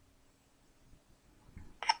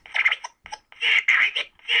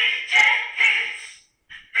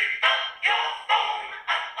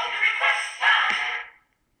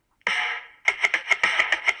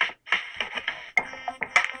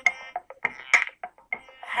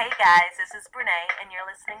Hey guys, this is Brene, and you're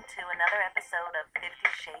listening to another episode of 50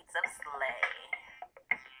 Shades of Slay.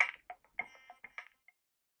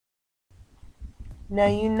 Now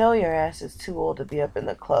you know your ass is too old to be up in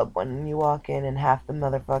the club when you walk in and half the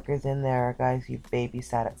motherfuckers in there are guys you've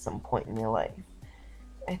babysat at some point in your life.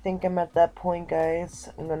 I think I'm at that point, guys.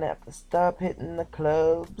 I'm gonna have to stop hitting the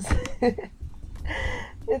clubs.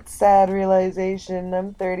 It's sad realization.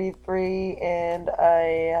 I'm 33 and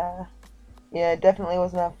I definitely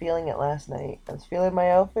was not feeling it last night. I was feeling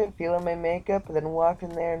my outfit, feeling my makeup, and then walked in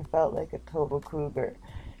there and felt like a total cougar.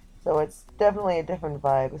 So it's definitely a different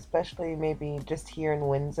vibe, especially maybe just here in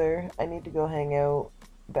Windsor. I need to go hang out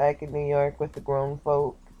back in New York with the grown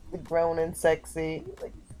folk, the grown and sexy.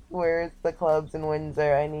 Like, where's the clubs in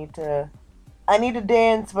Windsor? I need to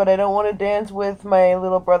dance, but I don't want to dance with my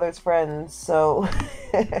little brother's friends. So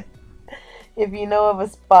if you know of a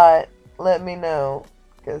spot, let me know.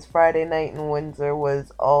 Because Friday night in Windsor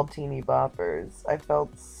was all teeny boppers. I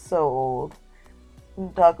felt so old.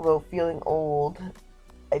 Talk about feeling old.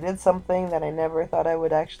 I did something that I never thought I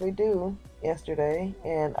would actually do yesterday,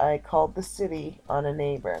 and I called the city on a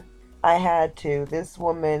neighbor. I had to. This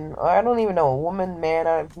woman, or I don't even know, a woman, man,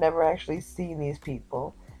 I've never actually seen these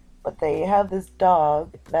people, but they have this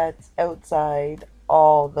dog that's outside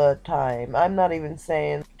all the time. I'm not even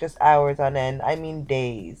saying just hours on end, I mean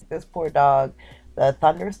days. This poor dog, the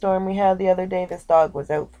thunderstorm we had the other day, this dog was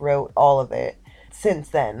out throughout all of it. Since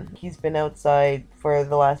then, he's been outside for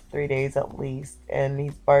the last 3 days at least, and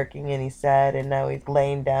he's barking and he's sad, and now he's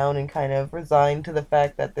laying down and kind of resigned to the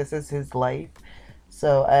fact that this is his life.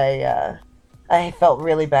 So I felt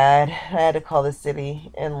really bad. I had to call the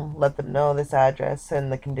city and let them know this address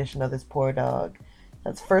and the condition of this poor dog.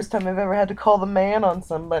 That's the first time I've ever had to call the man on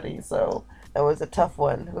somebody, so that was a tough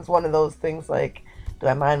one. It was one of those things like, do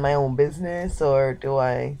I mind my own business or do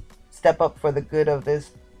I step up for the good of this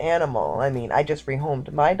animal? I mean, I just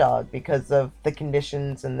rehomed my dog because of the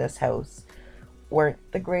conditions in this house weren't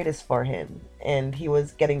the greatest for him, and he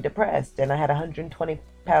was getting depressed, and I had a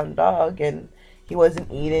 120-pound dog, and he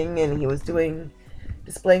wasn't eating, and he was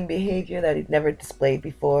displaying behavior that he'd never displayed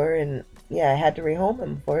before, and yeah, I had to rehome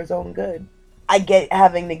him for his own good. I get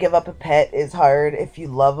having to give up a pet is hard if you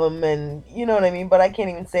love them, and you know what I mean, but I can't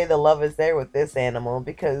even say the love is there with this animal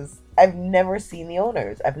because I've never seen the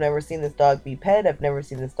owners. I've never seen this dog be pet. I've never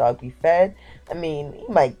seen this dog be fed. I mean, he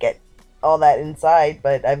might get all that inside,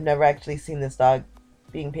 but I've never actually seen this dog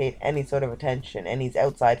being paid any sort of attention, and he's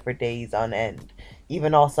outside for days on end.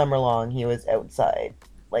 Even all summer long, he was outside,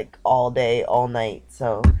 like all day, all night.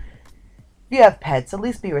 So if you have pets, at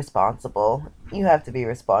least be responsible. You have to be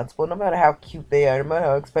responsible, no matter how cute they are, no matter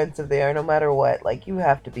how expensive they are, no matter what. Like, you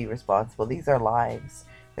have to be responsible. These are lives.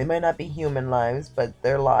 They might not be human lives, but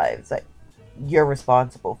they're lives that you're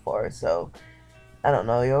responsible for. So, I don't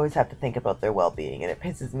know. You always have to think about their well being, and it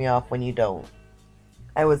pisses me off when you don't.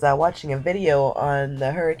 I was watching a video on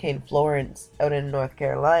the Hurricane Florence out in North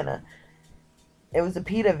Carolina. It was a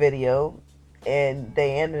PETA video, and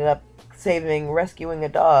they ended up rescuing a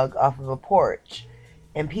dog off of a porch.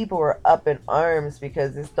 And people were up in arms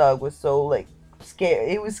because this dog was so, like, scared.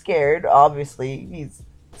 He was scared, obviously. He's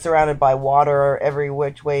surrounded by water every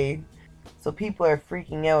which way. So people are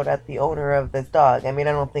freaking out at the owner of this dog. I mean,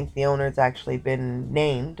 I don't think the owner's actually been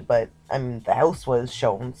named, but I mean, the house was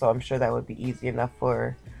shown, so I'm sure that would be easy enough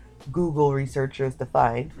for Google researchers to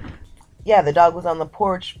find. Yeah, the dog was on the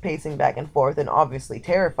porch pacing back and forth and obviously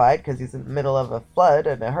terrified because he's in the middle of a flood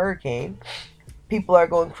and a hurricane. People are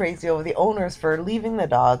going crazy over the owners for leaving the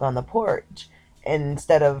dog on the porch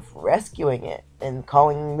instead of rescuing it and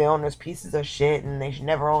calling the owners pieces of shit and they should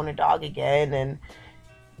never own a dog again. And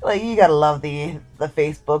like, you gotta love the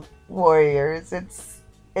Facebook warriors.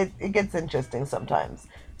 It gets interesting sometimes.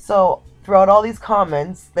 So throughout all these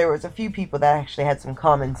comments, there was a few people that actually had some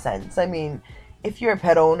common sense. I mean, if you're a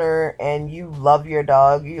pet owner and you love your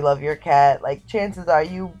dog, you love your cat, like, chances are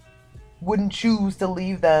you wouldn't choose to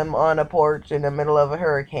leave them on a porch in the middle of a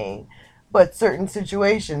hurricane. But certain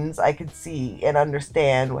situations I could see and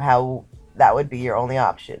understand how that would be your only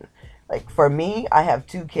option. Like, for me, I have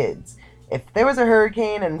two kids. If there was a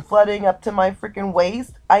hurricane and flooding up to my freaking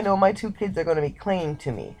waist, I know my two kids are going to be clinging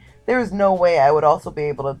to me. There is no way I would also be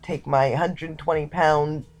able to take my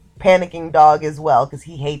 120-pound panicking dog as well because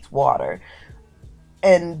he hates water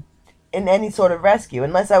and in any sort of rescue,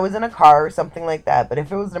 unless I was in a car or something like that. But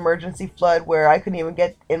if it was an emergency flood where I couldn't even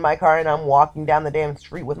get in my car and I'm walking down the damn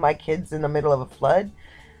street with my kids in the middle of a flood,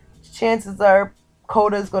 chances are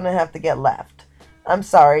Coda's going to have to get left. I'm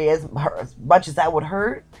sorry, as much as that would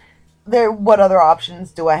hurt, what other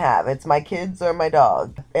options do I have? It's my kids or my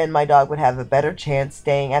dog, and my dog would have a better chance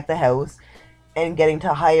staying at the house and getting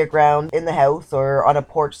to higher ground in the house or on a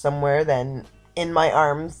porch somewhere than in my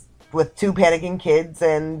arms with two panicking kids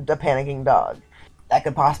and a panicking dog that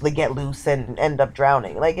could possibly get loose and end up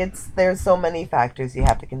drowning. Like, there's so many factors you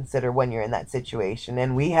have to consider when you're in that situation,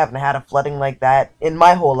 and we haven't had a flooding like that in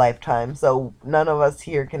my whole lifetime, so none of us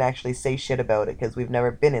here can actually say shit about it because we've never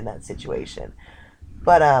been in that situation.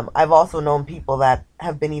 But I've also known people that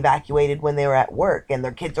have been evacuated when they were at work and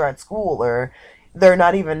their kids are at school, or they're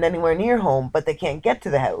not even anywhere near home, but they can't get to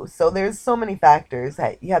the house. So there's so many factors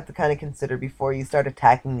that you have to kind of consider before you start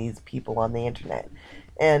attacking these people on the internet.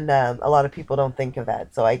 And a lot of people don't think of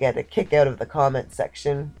that. So I get a kick out of the comment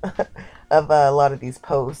section of a lot of these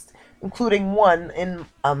posts, including one in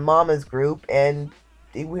a mama's group. And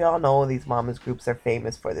we all know these mama's groups are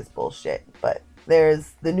famous for this bullshit. But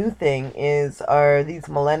there's the new thing is, are these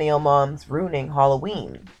millennial moms ruining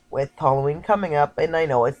Halloween? With Halloween coming up, and I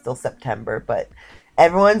know it's still September, but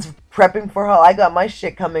everyone's prepping for I got my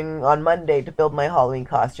shit coming on Monday to build my Halloween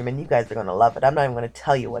costume, and you guys are gonna love it. I'm not even gonna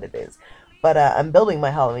tell you what it is, but I'm building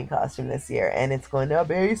my Halloween costume this year, and it's going to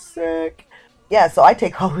be sick. Yeah, so I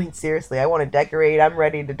take Halloween seriously. I want to decorate. I'm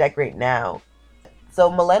ready to decorate now.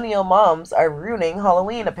 So millennial moms are ruining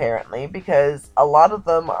Halloween apparently because a lot of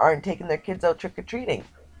them aren't taking their kids out trick or treating.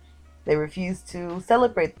 They refuse to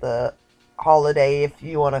celebrate the holiday, if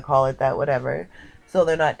you want to call it that, whatever. So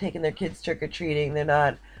they're not taking their kids trick or treating.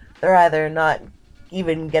 They're either not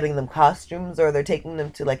even getting them costumes, or they're taking them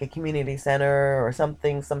to like a community center or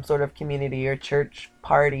something, some sort of community or church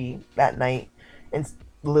party that night in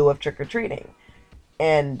lieu of trick or treating.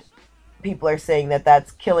 And people are saying that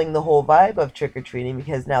that's killing the whole vibe of trick or treating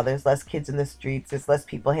because now there's less kids in the streets, there's less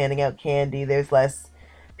people handing out candy, there's less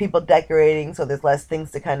people decorating, so there's less things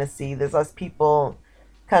to kind of see, there's less people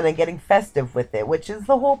kind of getting festive with it, which is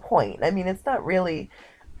the whole point. I mean, it's not really.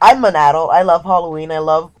 I'm an adult. I love Halloween. I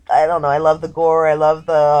don't know, I love the gore. I love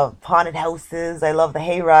the haunted houses. I love the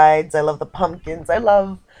hay rides. I love the pumpkins. I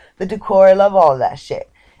love the decor. I love all of that shit.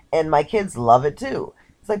 And my kids love it too.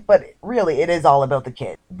 It's like, but really, it is all about the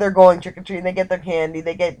kids. They're going trick or treating. They get their candy.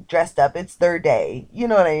 They get dressed up. It's their day. You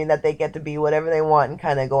know what I mean? That they get to be whatever they want and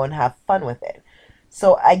kind of go and have fun with it.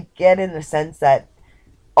 So I get in the sense that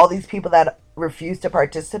all these people that refuse to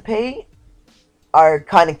participate are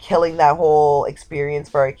kind of killing that whole experience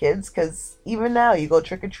for our kids, because even now you go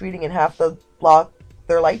trick-or-treating and half the block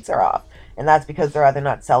their lights are off, and that's because they're either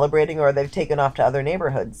not celebrating or they've taken off to other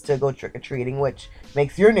neighborhoods to go trick-or-treating, which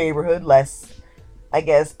makes your neighborhood less, I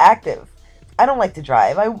guess, active. I don't like to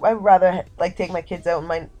drive. I rather like take my kids out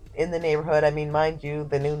in the neighborhood. I mean, mind you,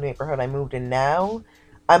 the new neighborhood I moved in now,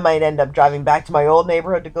 I might end up driving back to my old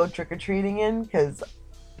neighborhood to go trick-or-treating in, because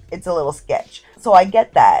it's a little sketch. So I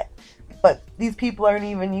get that. But these people aren't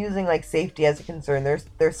even using like safety as a concern.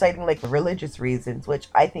 They're citing like religious reasons, which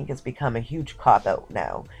I think has become a huge cop out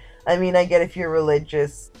now. I mean, I get if you're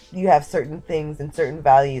religious, you have certain things and certain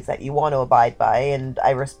values that you want to abide by, and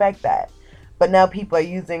I respect that. But now people are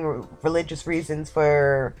using religious reasons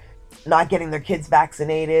for not getting their kids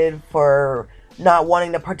vaccinated, for not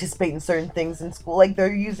wanting to participate in certain things in school. Like,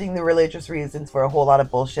 they're using the religious reasons for a whole lot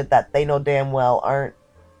of bullshit that they know damn well aren't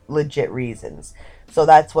legit reasons. So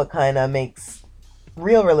that's what kind of makes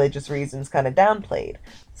real religious reasons kind of downplayed.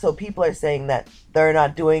 So people are saying that they're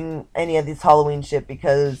not doing any of this Halloween shit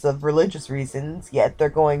because of religious reasons, yet they're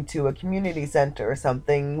going to a community center or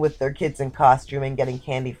something with their kids in costume and getting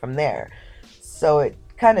candy from there. So it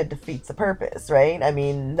kind of defeats the purpose, right? I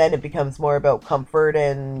mean, then it becomes more about comfort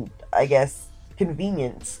and, I guess,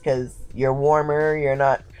 convenience, because you're warmer, you're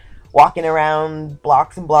not walking around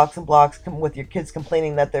blocks and blocks and blocks with your kids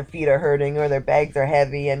complaining that their feet are hurting or their bags are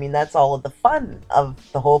heavy. I mean, that's all of the fun of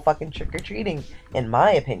the whole fucking trick-or-treating, in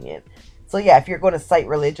my opinion. So yeah, if you're going to cite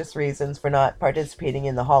religious reasons for not participating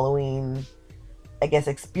in the Halloween, I guess,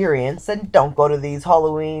 experience, then don't go to these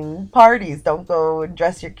Halloween parties. Don't go and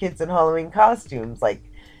dress your kids in Halloween costumes. Like,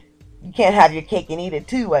 you can't have your cake and eat it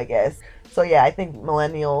too, I guess. So yeah, I think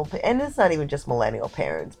millennial, and it's not even just millennial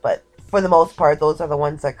parents, but for the most part, those are the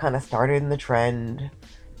ones that kind of started in the trend.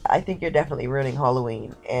 I think you're definitely ruining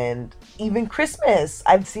Halloween. And even Christmas.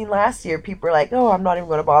 I've seen last year, people are like, oh, I'm not even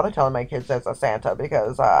going to bother telling my kids there's a Santa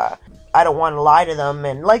because I don't want to lie to them.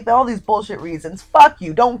 And like all these bullshit reasons. Fuck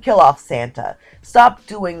you. Don't kill off Santa. Stop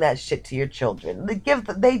doing that shit to your children.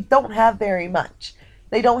 They don't have very much.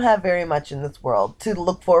 They don't have very much in this world to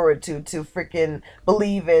look forward to freaking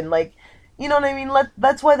believe in. Like, you know what I mean?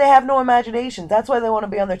 That's why they have no imagination. That's why they want to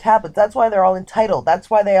be on their tablets. That's why they're all entitled. That's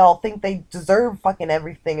why they all think they deserve fucking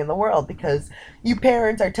everything in the world. Because you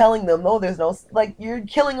parents are telling them, no, there's no, like, you're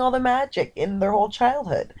killing all the magic in their whole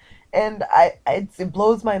childhood. And it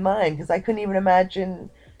blows my mind because I couldn't even imagine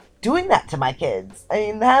doing that to my kids. I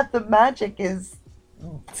mean, half the magic is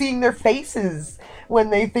seeing their faces when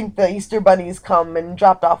they think the Easter bunnies come and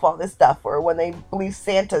dropped off all this stuff, or when they believe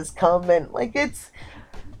Santa's come, and like, it's,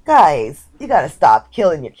 guys, you gotta stop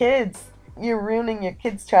killing your kids. You're ruining your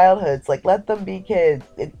kids' childhoods. Like, let them be kids.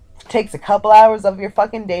 It takes a couple hours of your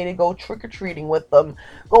fucking day to go trick-or-treating with them.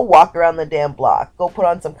 Go walk around the damn block. Go put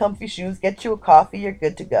on some comfy shoes, get you a coffee, you're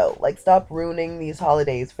good to go. Like, stop ruining these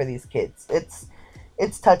holidays for these kids.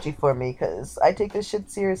 It's touchy for me because I take this shit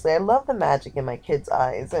seriously. I love the magic in my kids'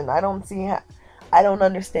 eyes, and I don't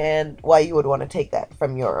understand why you would want to take that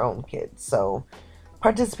from your own kids. So,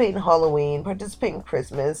 participate in Halloween, participate in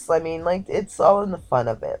Christmas. I mean, like, it's all in the fun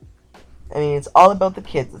of it. I mean, it's all about the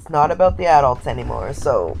kids. It's not about the adults anymore.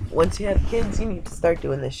 So, once you have kids, you need to start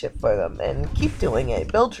doing this shit for them. And keep doing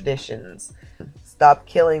it. Build traditions. Stop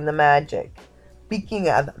killing the magic. Speaking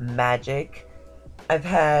of magic, I've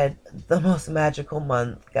had the most magical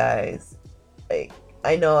month, guys. Like,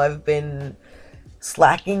 I know I've been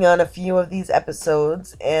slacking on a few of these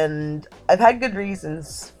episodes, and I've had good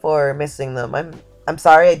reasons for missing them. I'm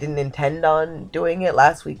sorry I didn't intend on doing it.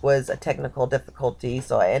 Last week was a technical difficulty,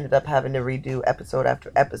 so I ended up having to redo episode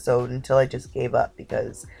after episode until I just gave up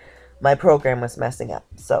because my program was messing up.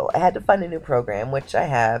 So I had to find a new program, which I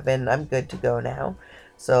have, and I'm good to go now.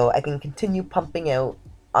 So I can continue pumping out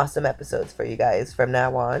awesome episodes for you guys from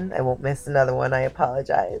now on. I won't miss another one, I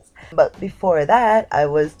apologize. But before that, I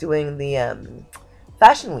was doing the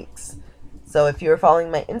fashion weeks. So if you were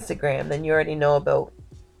following my Instagram, then you already know about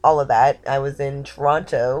all of that. I was in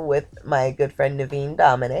Toronto with my good friend Naveen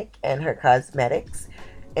Dominic and her cosmetics,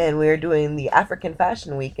 and we were doing the African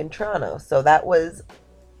Fashion Week in Toronto. So that was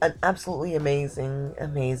an absolutely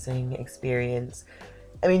amazing experience.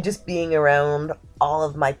 I mean, just being around all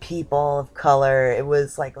of my people of color, it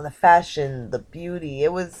was like the fashion, the beauty.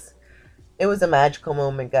 It was a magical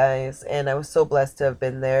moment, guys, and I was so blessed to have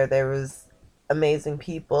been there. There was amazing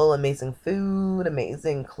people, amazing food,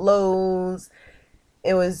 amazing clothes.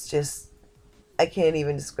 It was just, I can't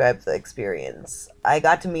even describe the experience. I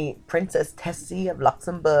got to meet Princess Tessie of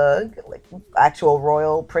Luxembourg, like actual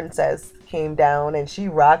royal princess came down, and she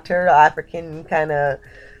rocked her African kind of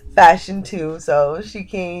fashion too. So she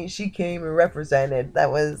came and represented. It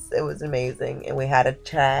was amazing, and we had a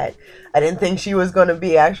chat. I didn't think she was going to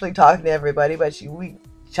be actually talking to everybody, but we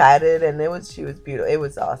chatted, and she was beautiful. It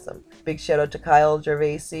was awesome. Big shout out to Kyle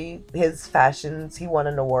Gervasi. His fashions, he won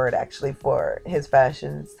an award actually for his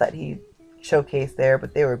fashions that he showcased there,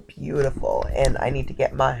 but they were beautiful, and I need to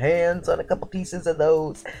get my hands on a couple pieces of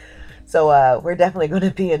those. So we're definitely going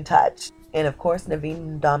to be in touch. And of course,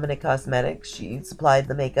 Naveen Dominic Cosmetics, she supplied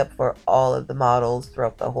the makeup for all of the models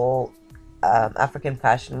throughout the whole African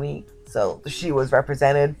Fashion Week. So she was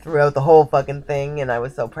represented throughout the whole fucking thing, and I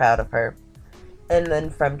was so proud of her. And then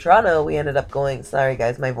from Toronto, we ended up going, sorry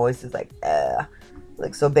guys, my voice is like,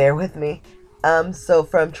 so bear with me. So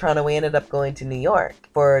from Toronto, we ended up going to New York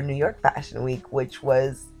for New York Fashion Week, which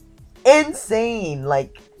was insane.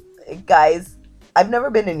 Like, guys, I've never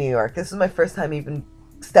been to New York. This is my first time even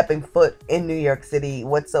stepping foot in New York City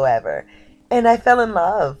whatsoever. And I fell in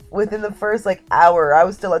love within the first hour. I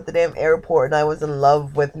was still at the damn airport, and I was in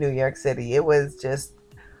love with New York City. It was just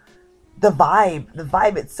the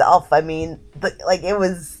vibe itself. I mean, it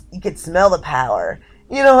was, you could smell the power.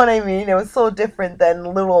 You know what I mean? It was so different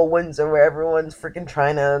than little Windsor where everyone's freaking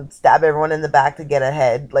trying to stab everyone in the back to get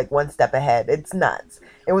ahead, like one step ahead. It's nuts.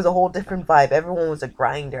 It was a whole different vibe. Everyone was a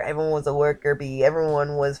grinder. Everyone was a worker bee.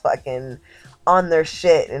 Everyone was fucking on their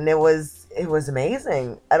shit, and it was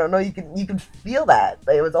amazing. I don't know, you could feel that.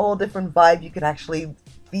 It was a whole different vibe you could actually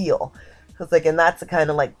feel. Cause and that's the kind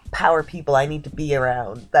of power people I need to be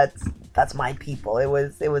around. That's my people. It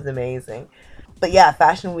was amazing. But yeah,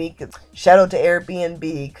 Fashion Week, shout out to Airbnb,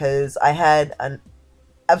 because I had an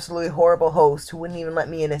absolutely horrible host who wouldn't even let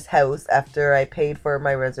me in his house after I paid for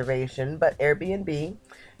my reservation. But Airbnb,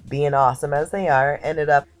 being awesome as they are, ended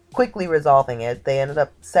up quickly resolving it. They ended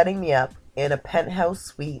up setting me up in a penthouse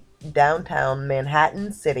suite downtown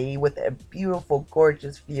Manhattan City with a beautiful,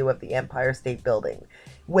 gorgeous view of the Empire State Building.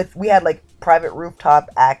 We had private rooftop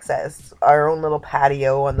access, our own little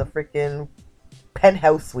patio on the freaking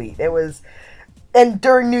penthouse suite. It was, and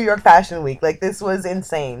during New York Fashion Week, this was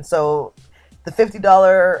insane. So the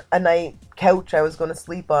 $50 a night couch I was going to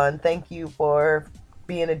sleep on, thank you for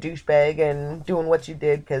being a douchebag and doing what you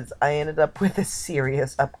did, because I ended up with a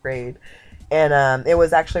serious upgrade. And it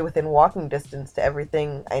was actually within walking distance to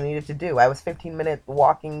everything I needed to do. I was 15-minute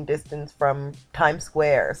walking distance from Times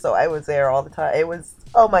Square, so I was there all the time. It was,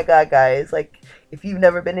 oh my god, guys, if you've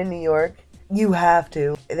never been in New York, you have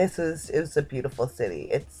to. It was a beautiful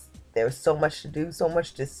city. there was so much to do, so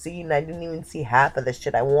much to see, and I didn't even see half of the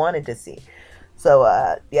shit I wanted to see.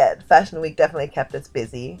 So, yeah, Fashion Week definitely kept us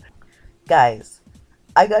busy. Guys,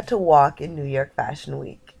 I got to walk in New York Fashion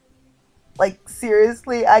Week. Like,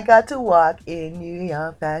 seriously, I got to walk in New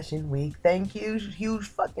York Fashion Week. Thank you. Huge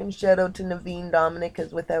fucking shout out to Naveen Dominic,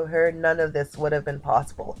 because without her, none of this would have been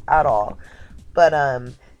possible at all. But,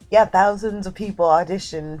 yeah, thousands of people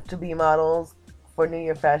auditioned to be models for New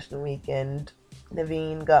York Fashion Week, and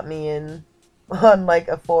Naveen got me in on like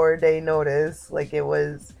a 4-day notice. Like, it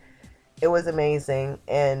was amazing,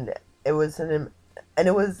 and it was an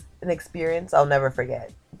experience I'll never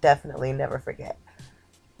forget. Definitely never forget.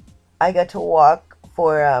 I got to walk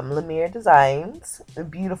for Lemire Designs, a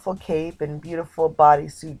beautiful cape and beautiful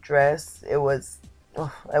bodysuit dress. It was,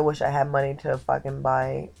 oh, I wish I had money to fucking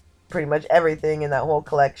buy pretty much everything in that whole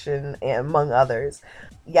collection, and among others.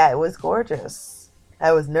 Yeah, it was gorgeous.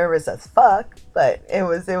 I was nervous as fuck, but it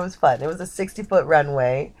was fun. It was a 60-foot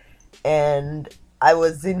runway, and I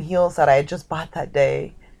was in heels that I had just bought that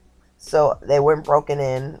day, so they weren't broken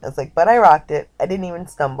in. I was like, but I rocked it. I didn't even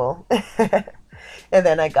stumble. And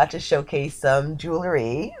then I got to showcase some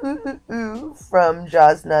jewelry from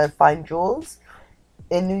Jasna Fine Jewels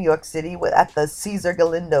in New York City at the Cesar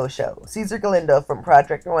Galindo show. Cesar Galindo from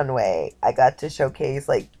Project Runway. I got to showcase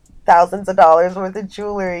like thousands of dollars worth of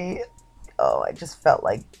jewelry. Oh, I just felt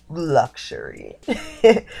like luxury.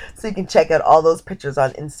 So you can check out all those pictures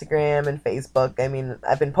on Instagram and Facebook. I mean,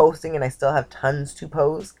 I've been posting and I still have tons to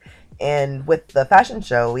post. And with the fashion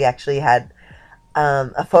show, we actually had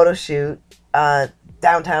a photo shoot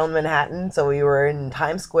downtown Manhattan. So we were in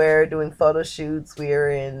Times Square doing photo shoots. We were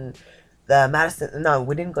in the Madison. No,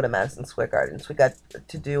 we didn't go to Madison Square Gardens. We got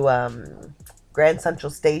to do Grand Central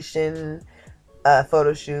Station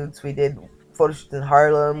photo shoots. We did photo shoots in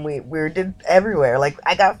Harlem. We did everywhere. Like,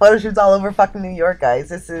 I got photo shoots all over fucking New York, guys.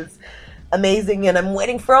 This is amazing, and I'm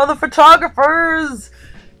waiting for all the photographers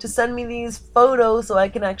to send me these photos so I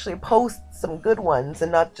can actually post some good ones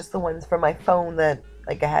and not just the ones from my phone that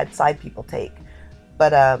like I had side people take.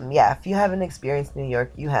 But yeah, if you haven't experienced New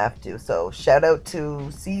York, you have to. So shout out to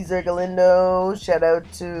Cesar Galindo. Shout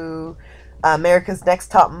out to America's Next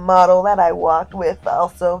Top Model that I walked with.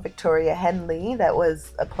 Also Victoria Henley. That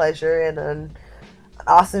was a pleasure and an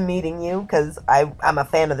awesome meeting you, because I'm a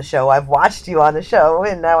fan of the show. I've watched you on the show,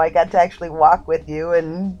 and now I got to actually walk with you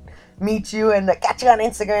and meet you and catch you on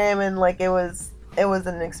Instagram, and like it was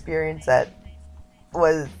an experience that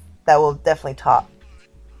will definitely top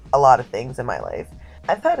a lot of things in my life.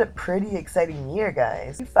 I've had a pretty exciting year,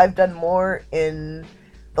 guys. I've done more in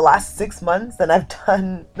the last 6 months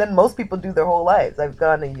than most people do their whole lives. I've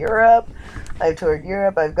gone to Europe. I've toured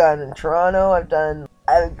Europe. I've gone to Toronto. I've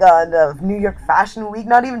gone to New York Fashion Week.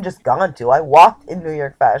 Not even just gone to. I walked in New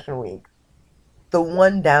York Fashion Week. The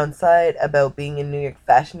one downside about being in New York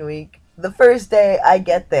Fashion Week, the first day I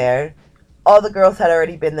get there, all the girls had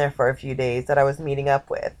already been there for a few days that I was meeting up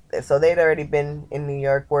with. So they'd already been in New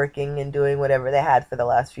York working and doing whatever they had for the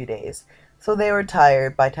last few days. So they were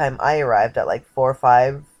tired by the time I arrived at like 4 or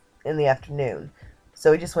 5 in the afternoon.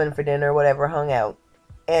 So we just went for dinner, whatever, hung out.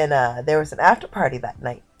 And there was an after party that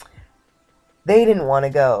night. They didn't want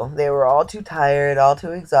to go. They were all too tired, all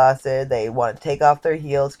too exhausted. They wanted to take off their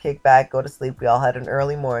heels, kick back, go to sleep. We all had an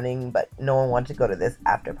early morning, but no one wanted to go to this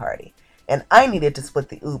after party. And I needed to split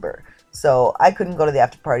the Uber, so I couldn't go to the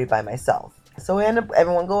after party by myself. So we ended up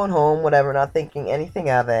everyone going home, whatever, not thinking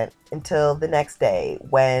anything of it, until the next day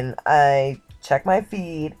when I check my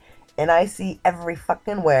feed and I see every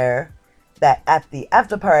fucking where that at the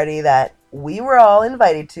after party that we were all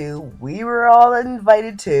invited to,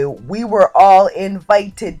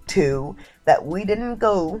 that we didn't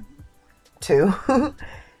go to,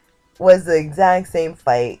 was the exact same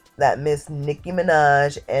fight that Miss Nicki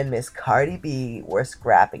Minaj and Miss Cardi B were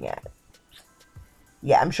scrapping at.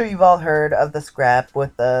 Yeah, I'm sure you've all heard of the scrap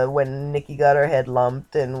with when Nicki got her head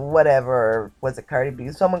lumped and whatever, was it Cardi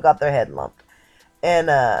B? Someone got their head lumped. And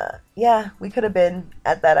yeah, we could have been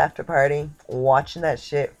at that after party watching that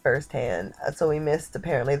shit firsthand. So we missed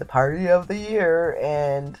apparently the party of the year,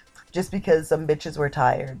 and just because some bitches were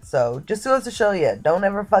tired. So just goes to show you, don't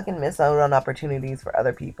ever fucking miss out on opportunities for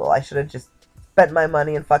other people. I should have just spent my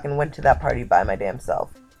money and fucking went to that party by my damn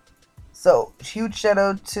self. So huge shout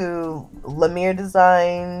out to Lemire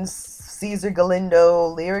Designs, Cesar Galindo,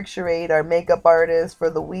 Lyric Charade, our makeup artist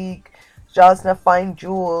for the week, Jasna Fine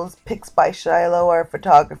Jewels, Pics by Shiloh, our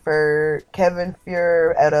photographer, Kevin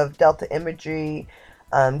Fuhr out of Delta Imagery,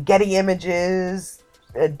 Getty Images,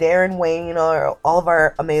 Darren Wayne, all of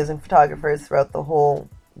our amazing photographers throughout the whole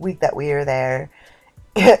week that we were there.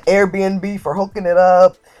 Airbnb for hooking it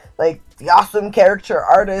up. like the awesome caricature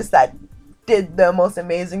artist that did the most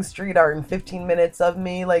amazing street art in 15 minutes of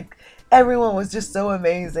me. Like, everyone was just so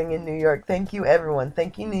amazing in New York. Thank you, everyone.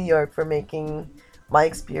 Thank you, New York, for making my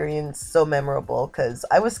experience so memorable, because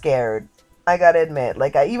I was scared. I gotta admit,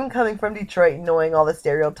 like, even coming from Detroit, knowing all the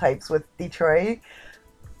stereotypes with Detroit,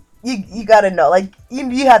 you gotta know, like,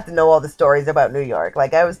 you have to know all the stories about New York.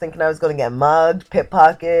 Like, I was thinking I was gonna get mugged,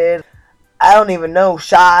 pickpocketed, I don't even know,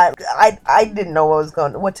 shot. I didn't know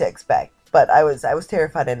what to expect. But I was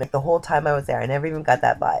terrified, and like the whole time I was there, I never even got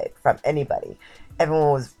that vibe from anybody.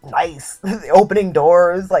 Everyone was nice, opening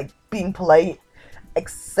doors, like being polite,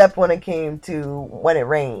 except when it came to when it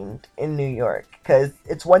rained in New York. Because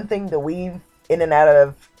it's one thing to weave in and out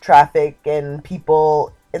of traffic and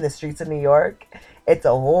people in the streets of New York. It's a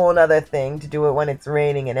whole other thing to do it when it's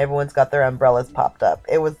raining and everyone's got their umbrellas popped up.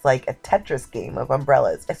 It was like a Tetris game of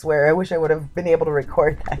umbrellas. I swear, I wish I would have been able to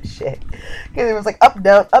record that shit. Because it was like up,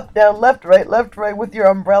 down, left, right with your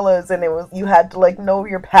umbrellas. And you had to like know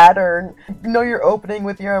your pattern, know your opening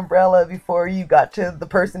with your umbrella before you got to the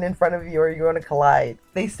person in front of you or you're going to collide.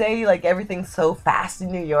 They say like everything's so fast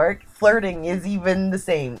in New York. Flirting is even the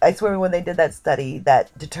same. I swear when they did that study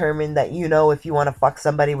that determined that if you want to fuck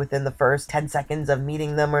somebody within the first 10 seconds of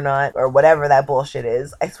meeting them or not, or whatever that bullshit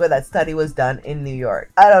is, I swear that study was done in New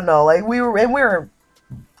York. I don't know, like we were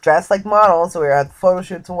dressed like models, so we were at photo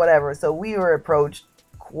shoots and whatever, so we were approached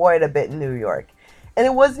quite a bit in New York. And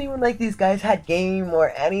it wasn't even like these guys had game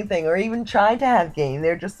or anything, or even tried to have game.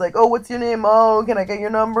 They're just like, oh, what's your name? Oh, can I get your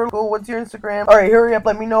number? Oh, what's your Instagram? All right, hurry up.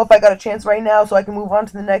 Let me know if I got a chance right now so I can move on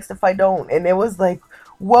to the next if I don't. And it was like,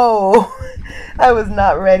 whoa, I was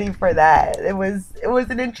not ready for that. It was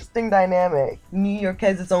an interesting dynamic. New York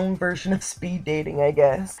has its own version of speed dating, I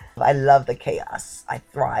guess. I love the chaos. I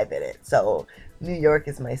thrive in it. So New York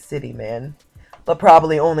is my city, man. But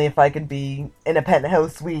probably only if I could be in a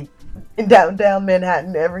penthouse suite in downtown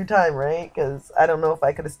Manhattan every time, right? Because I don't know if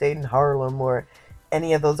I could have stayed in Harlem or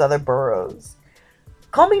any of those other boroughs.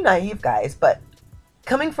 Call me naive, guys, but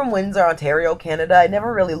coming from Windsor, Ontario, Canada, I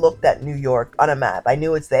never really looked at New York on a map. I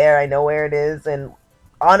knew it's there, I know where it is, and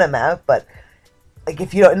on a map, but like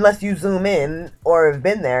unless you zoom in or have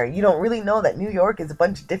been there, you don't really know that New York is a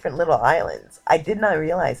bunch of different little islands. I did not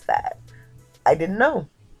realize that. I didn't know.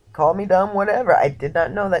 Call me dumb, whatever. I did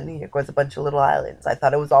not know that New York was a bunch of little islands. I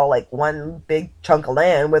thought it was all like one big chunk of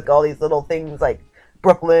land with all these little things like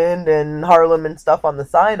Brooklyn and Harlem and stuff on the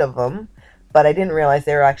side of them. But I didn't realize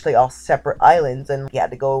they were actually all separate islands, and you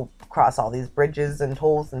had to go across all these bridges and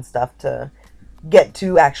tolls and stuff to get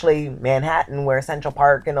to actually Manhattan, where Central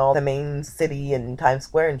Park and all the main city and Times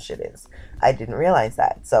Square and shit is. I didn't realize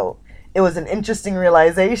that. So it was an interesting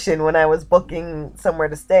realization when I was booking somewhere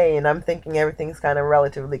to stay, and I'm thinking everything's kind of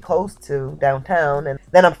relatively close to downtown, and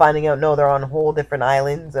then I'm finding out, no, they're on whole different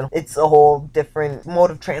islands, and it's a whole different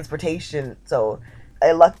mode of transportation. So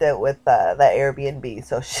I lucked out with that Airbnb,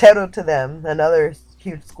 so shout out to them. Another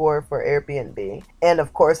huge score for Airbnb. And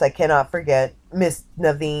of course, I cannot forget Miss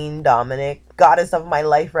Naveen Dominic, goddess of my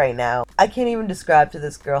life right now. I can't even describe to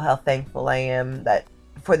this girl how thankful I am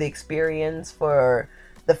for the experience, for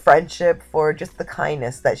the friendship, for just the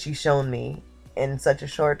kindness that she's shown me in such a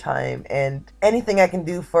short time. And anything I can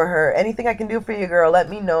do for her, anything I can do for you, girl, let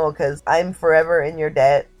me know, because I'm forever in your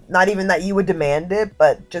debt. Not even that you would demand it,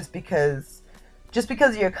 but just because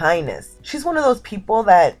of your kindness. She's one of those people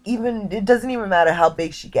that it doesn't even matter how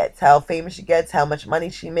big she gets, how famous she gets, how much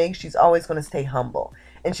money she makes, she's always going to stay humble.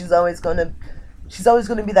 And she's always going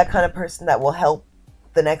to be that kind of person that will help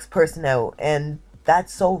the next person out. And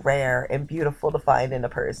that's so rare and beautiful to find in a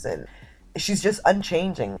person. She's just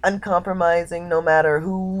unchanging, uncompromising, no matter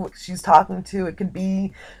who she's talking to. It could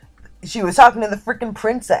be she was talking to the freaking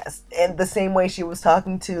princess, and the same way she was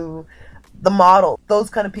talking to the model.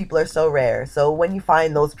 Those kind of people are so rare. So when you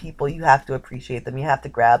find those people, you have to appreciate them. You have to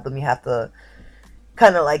grab them. You have to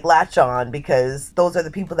kind of like latch on, because those are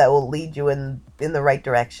the people that will lead you in the right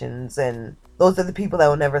directions, and those are the people that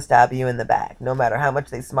will never stab you in the back, no matter how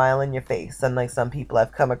much they smile in your face, unlike some people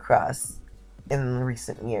I've come across in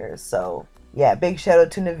recent years. So yeah, big shout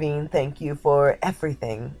out to Naveen. Thank you for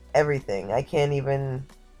everything. I can't even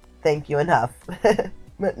thank you enough.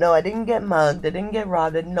 But no, I didn't get mugged, I didn't get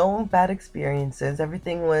robbed, no bad experiences.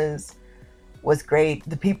 Everything was great.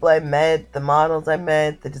 The people I met, the models I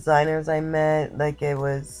met, the designers I met, like it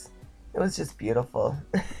was just beautiful.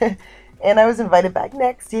 And I was invited back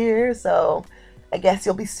next year, so I guess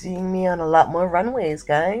you'll be seeing me on a lot more runways,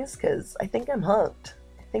 guys, because I think I'm hooked.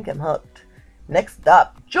 Next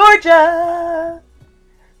up, Georgia!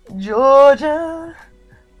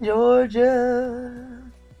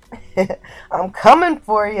 I'm coming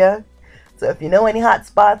for you. So if you know any hot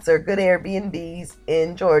spots or good Airbnbs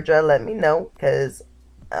in Georgia, let me know, because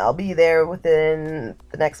I'll be there within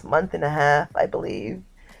the next month and a half, I believe.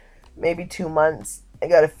 Maybe 2 months. I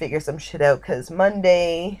gotta figure some shit out, because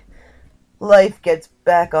Monday, life gets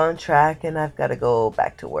back on track and I've gotta go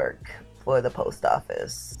back to work for the post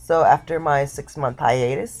office. So after my 6-month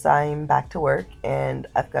hiatus, I'm back to work and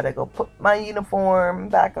I've gotta go put my uniform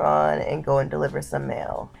back on and go and deliver some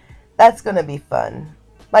mail. That's gonna be fun.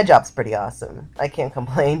 My job's pretty awesome. I can't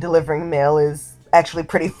complain. Delivering mail is actually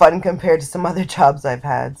pretty fun compared to some other jobs I've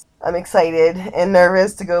had. I'm excited and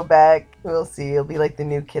nervous to go back. We'll see. It'll be like the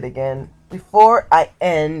new kid again. Before I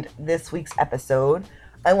end this week's episode,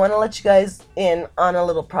 I want to let you guys in on a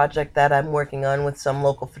little project that I'm working on with some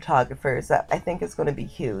local photographers that I think is going to be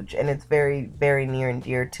huge, and it's very, very near and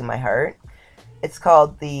dear to my heart. It's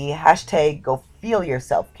called the hashtag Go Feel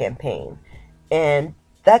Yourself campaign, and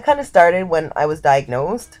that kind of started when I was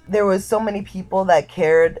diagnosed. There was so many people that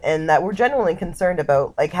cared and that were genuinely concerned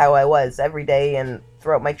about like how I was every day and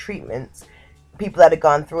throughout my treatments. People that had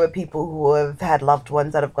gone through it, people who have had loved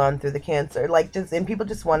ones that have gone through the cancer, and people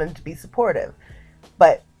just wanted to be supportive.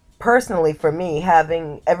 But personally for me,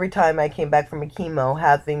 having, every time I came back from a chemo,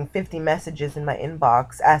 having 50 messages in my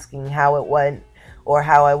inbox asking how it went or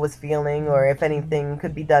how I was feeling or if anything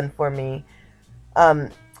could be done for me,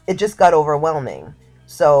 it just got overwhelming.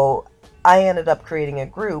 So I ended up creating a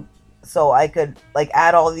group so I could like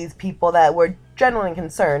add all these people that were genuinely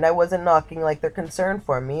concerned. I wasn't knocking like their concern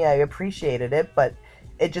for me. I appreciated it, but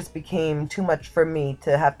it just became too much for me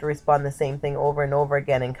to have to respond the same thing over and over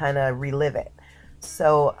again and kind of relive it.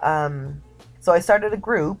 So I started a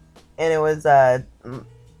group, and it was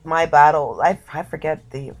my battle. I forget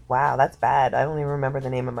wow, that's bad. I don't even remember the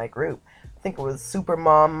name of my group. I think it was Super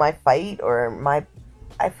Mom My Fight, or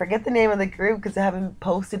I forget the name of the group because I haven't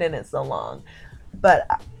posted in it so long. But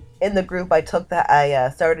in the group, I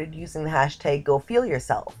started using the hashtag Go Feel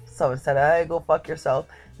Yourself. So instead of hey, go fuck yourself,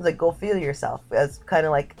 it was like Go Feel Yourself. It's kind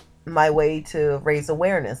of like my way to raise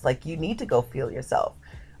awareness. Like, you need to go feel yourself.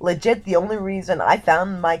 Legit, the only reason I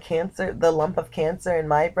found my cancer, the lump of cancer in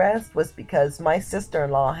my breast, was because my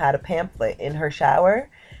sister-in-law had a pamphlet in her shower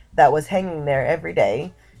that was hanging there every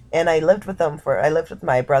day. And I lived with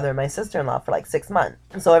my brother and my sister-in-law for like 6 months.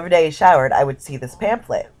 So every day I showered, I would see this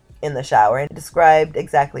pamphlet in the shower, and it described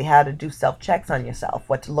exactly how to do self-checks on yourself,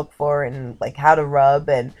 what to look for, and like how to rub,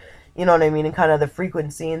 and you know what I mean, and kind of the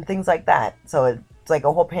frequency and things like that. So it's like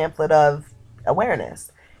a whole pamphlet of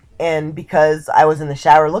awareness. And because I was in the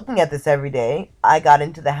shower looking at this every day, I got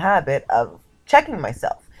into the habit of checking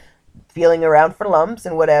myself, feeling around for lumps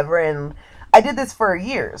and whatever, and I did this for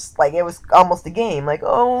years. Like, it was almost a game. Like,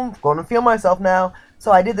 oh, I'm going to feel myself now.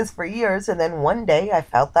 So I did this for years, and then one day I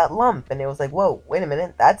felt that lump, and it was like, whoa, wait a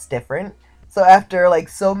minute, that's different. So after, like,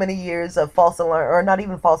 so many years of false alarm, or not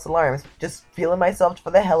even false alarms, just feeling myself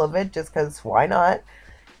for the hell of it, just because why not,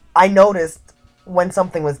 I noticed when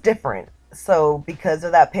something was different. So because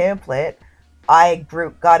of that pamphlet, I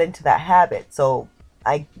got into that habit. So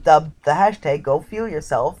I dubbed the hashtag Go Feel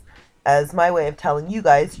Yourself as my way of telling you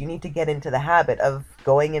guys you need to get into the habit of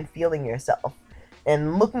going and feeling yourself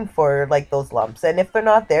and looking for like those lumps. And if they're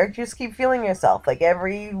not there, just keep feeling yourself. Like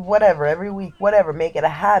every week, whatever, make it a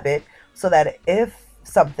habit so that if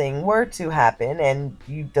something were to happen and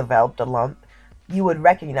you developed a lump, you would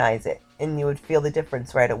recognize it and you would feel the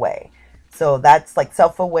difference right away. So that's like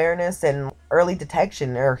self-awareness and early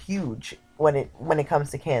detection are huge when it comes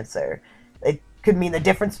to cancer. It could mean the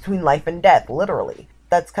difference between life and death, literally.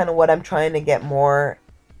 That's kind of what I'm trying to get more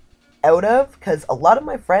out of, because a lot of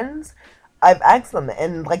my friends, I've asked them,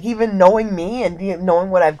 and like even knowing me and knowing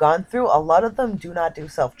what I've gone through, a lot of them do not do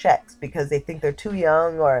self-checks because they think they're too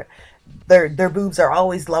young, or their boobs are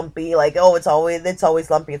always lumpy, like, oh, it's always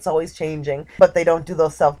lumpy, it's always changing, but they don't do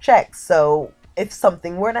those self-checks. So if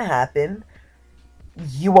something were to happen,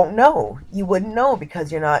 you won't know. You wouldn't know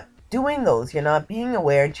because you're not doing those. You're not being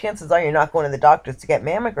aware, and chances are you're not going to the doctors to get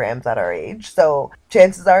mammograms at our age. So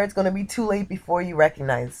chances are it's going to be too late before you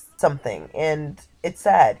recognize something. And it's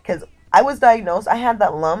sad because I was diagnosed. I had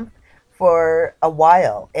that lump for a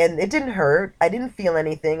while and it didn't hurt. I didn't feel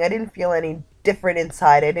anything. I didn't feel any different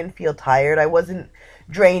inside. I didn't feel tired. I wasn't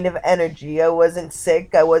drained of energy. I wasn't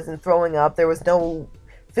sick. I wasn't throwing up. There was no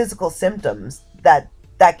physical symptoms that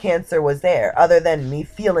cancer was there other than me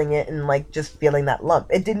feeling it and like just feeling that lump.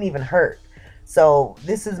 It didn't even hurt. So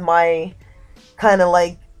this is my kind of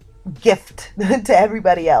like gift to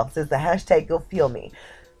everybody else, is the hashtag Go Feel Me.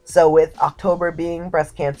 So with October being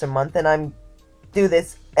breast cancer month, and I'm do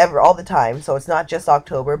this all the time. So it's not just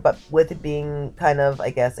October, but with it being kind of, I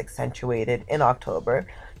guess, accentuated in October,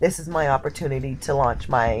 this is my opportunity to launch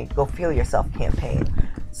my Go Feel Yourself campaign.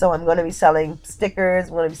 So I'm going to be selling stickers,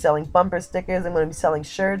 I'm going to be selling bumper stickers, I'm going to be selling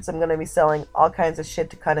shirts, I'm going to be selling all kinds of shit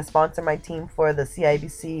to kind of sponsor my team for the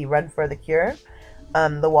CIBC Run for the Cure.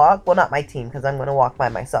 The walk, well, not my team, because I'm going to walk by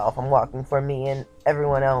myself. I'm walking for me and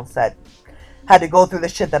everyone else that had to go through the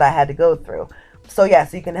shit that I had to go through. So yeah,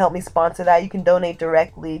 so you can help me sponsor that. You can donate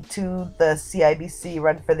directly to the CIBC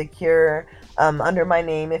Run for the Cure under my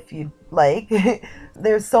name if you'd like.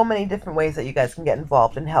 There's so many different ways that you guys can get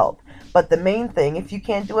involved and help. But the main thing, if you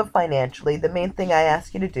can't do it financially, the main thing I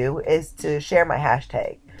ask you to do is to share my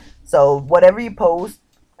hashtag. So whatever you post,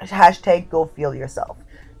 hashtag Go Feel Yourself.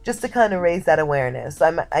 Just to kind of raise that awareness.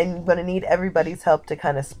 I'm going to need everybody's help to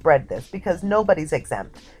kind of spread this because nobody's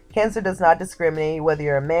exempt. Cancer does not discriminate whether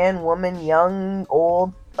you're a man, woman, young,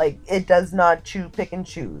 old. Like, it does not pick and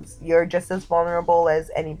choose. You're just as vulnerable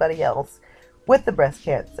as anybody else with the breast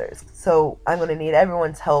cancers. So I'm going to need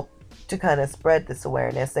everyone's help to kind of spread this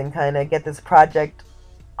awareness and kind of get this project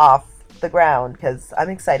off the ground because I'm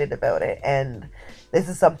excited about it. And this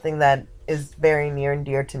is something that is very near and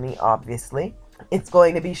dear to me, obviously. It's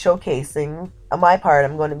going to be showcasing, on my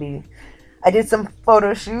part, I did some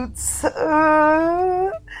photo shoots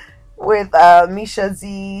with Misha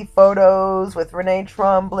Z Photos, with Renee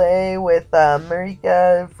Tremblay, with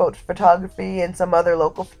Marika Photography, and some other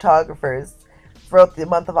local photographers throughout the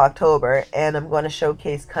month of October. And I'm going to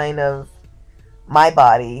showcase kind of my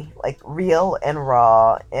body, like real and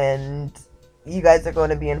raw, and you guys are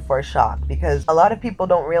going to be in for a shock because a lot of people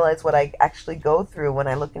don't realize what I actually go through when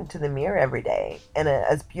I look into the mirror every day. And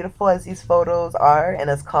as beautiful as these photos are and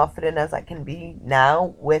as confident as I can be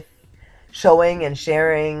now with showing and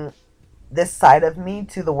sharing this side of me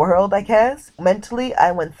to the world, I guess, mentally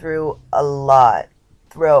I went through a lot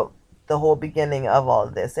throughout the whole beginning of all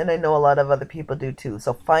of this. And I know a lot of other people do too.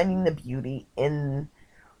 So finding the beauty in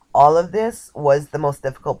all of this was the most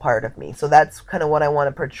difficult part of me. So that's kind of what I want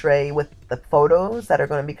to portray with the photos that are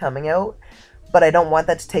going to be coming out. But I don't want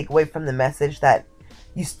that to take away from the message that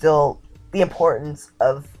the importance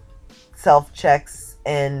of self-checks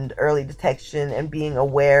and early detection and being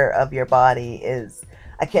aware of your body is,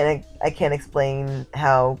 I can't explain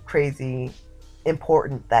how crazy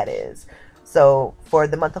important that is. So for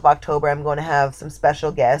the month of October, I'm going to have some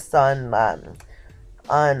special guests on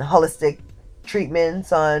holistic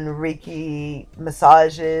treatments, on Reiki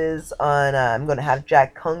massages, on I'm going to have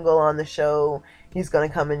Jack Kungle on the show. He's going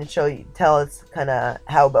to come in and tell us kind of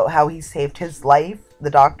how he saved his life.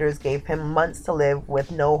 The doctors gave him months to live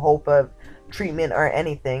with no hope of treatment or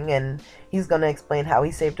anything, and he's going to explain how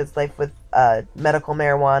he saved his life with medical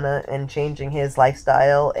marijuana and changing his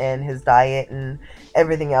lifestyle and his diet and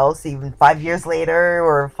everything else. Even 5 years later,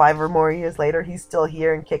 or 5 or more years later, he's still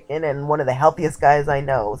here and kicking and one of the healthiest guys I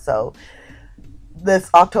know. So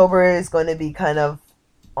this October is going to be kind of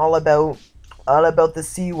all about the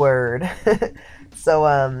C word. So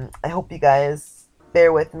I hope you guys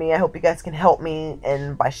bear with me. I hope you guys can help me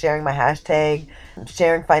and by sharing my hashtag,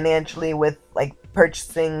 sharing financially with like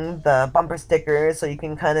purchasing the bumper stickers so you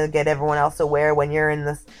can kind of get everyone else aware when you're in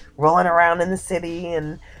this rolling around in the city,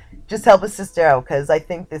 and just help a sister out because I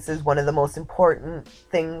think this is one of the most important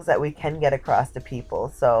things that we can get across to people.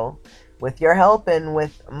 So with your help and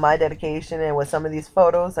with my dedication and with some of these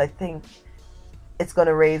photos, I think it's going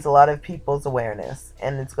to raise a lot of people's awareness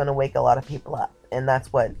and it's going to wake a lot of people up, and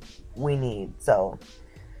that's what we need. So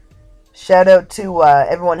shout out to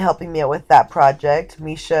everyone helping me out with that project: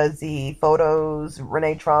 Misha Z Photos,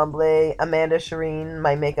 Renee Tremblay, Amanda Shireen,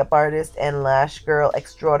 my makeup artist and lash girl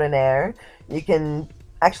extraordinaire.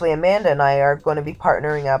 Amanda and I are going to be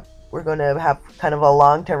partnering up. We're going to have kind of a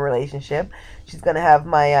long-term relationship. She's going to have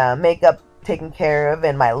my makeup taken care of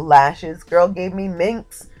and my lashes. Girl gave me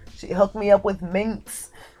minks. She hooked me up with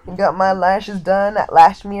minks and got my lashes done at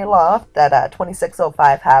Lashmere Loft at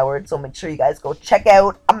 2605 Howard. So make sure you guys go check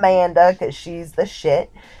out Amanda because she's the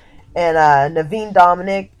shit. And Naveen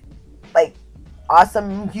Dominic, like,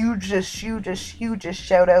 awesome, hugest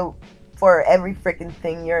shout out for every freaking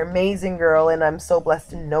thing. You're amazing, girl, and I'm so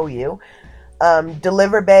blessed to know you.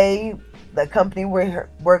 Deliver Bay, the company, we're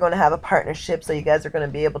going to have a partnership, so you guys are going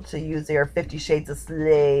to be able to use your 50 Shades of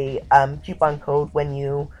Slay coupon code when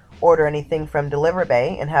you order anything from Deliver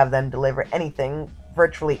Bay and have them deliver anything,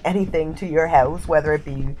 virtually anything, to your house, whether it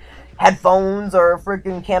be headphones or a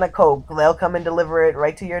freaking can of Coke. They'll come and deliver it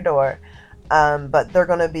right to your door. But they're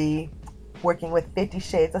going to be working with 50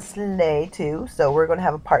 Shades of Slay too, so we're going to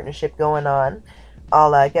have a partnership going on.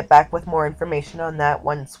 I'll get back with more information on that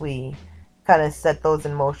once we kind of set those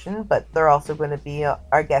in motion, but they're also going to be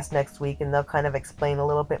our guest next week, and they'll kind of explain a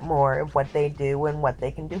little bit more of what they do and what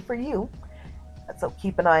they can do for you. So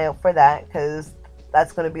keep an eye out for that, because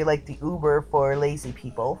that's going to be like the Uber for lazy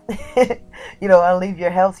people. I'll leave your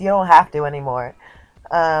house. You don't have to anymore.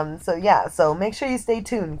 So make sure you stay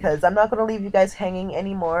tuned, because I'm not going to leave you guys hanging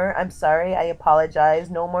anymore. I'm sorry. I apologize.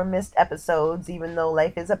 No more missed episodes, even though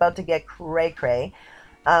life is about to get cray cray.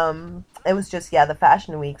 It was just, the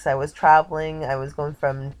fashion weeks. I was traveling. I was going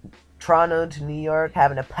from Toronto to New York,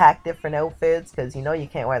 having to pack different outfits, because you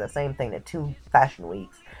can't wear the same thing to 2 fashion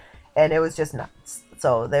weeks. And it was just nuts.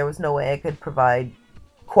 So there was no way I could provide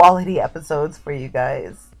quality episodes for you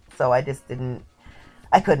guys. So I just didn't.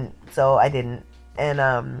 I couldn't. So I didn't. And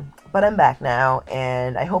but I'm back now,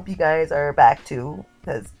 and I hope you guys are back too,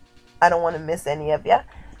 because I don't want to miss any of you.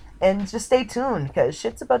 And just stay tuned, because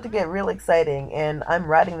shit's about to get real exciting, and I'm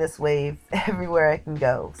riding this wave everywhere I can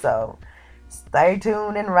go. So stay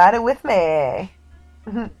tuned and ride it with me.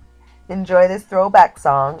 Enjoy this throwback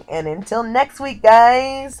song, and until next week,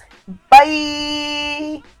 guys,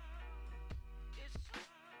 bye!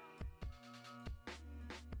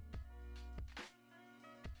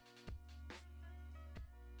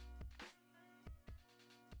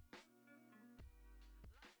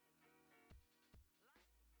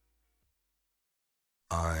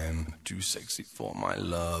 I'm too sexy for my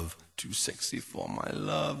love, too sexy for my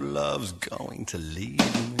love, love's going to leave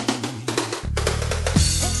me.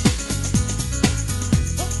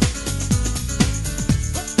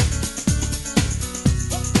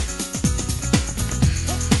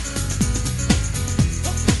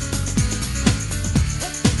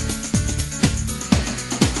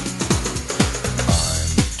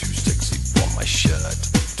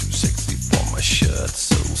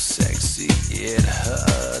 It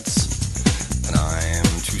hurts, and I am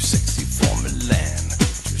too sexy for Milan,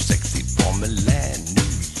 too sexy for Milan,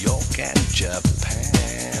 New York and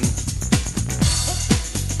Japan.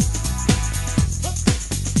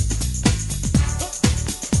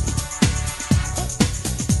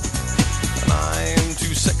 And I am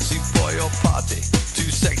too sexy for your party,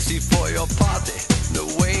 too sexy for your party, no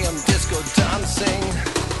way I'm disco dancing.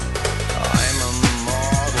 I'm a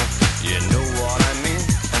model, you know what I mean,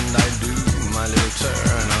 and I do my little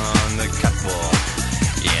turn on the catwalk,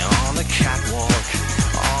 yeah, on the catwalk,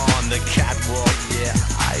 on the catwalk, yeah,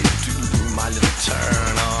 I do my little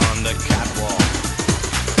turn on the catwalk.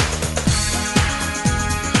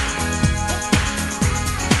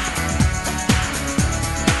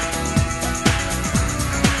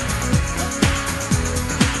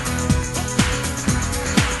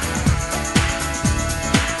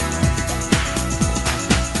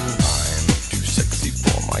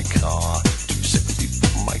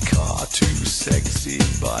 Sexy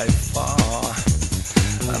by far,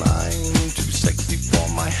 and I'm too sexy for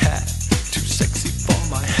my hat, too sexy for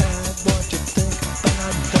my hat. What do you think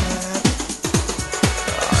about that?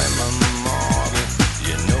 I'm a model,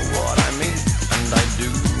 you know what I mean, and I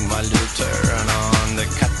do my little turn on the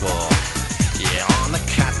catwalk, yeah, on the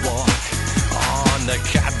catwalk, on the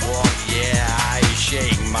catwalk, yeah, I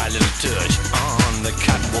shake my little touch on the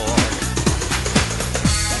catwalk.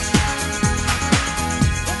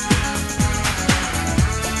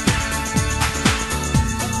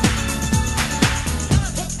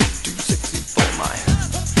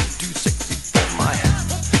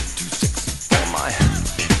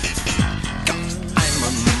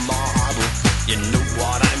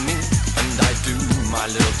 My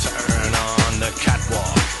little turn on the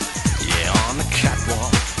catwalk, yeah, on the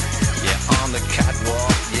catwalk, yeah, on the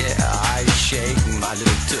catwalk, yeah, I shake my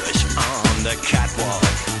little tush on the catwalk.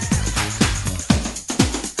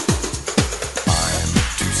 I'm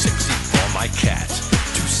too sexy for my cat,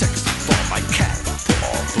 too sexy for my cat,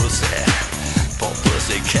 poor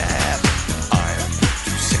pussy cat. I'm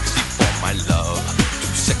too sexy for my love,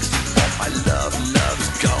 too sexy for my love, love's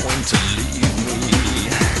going to leave.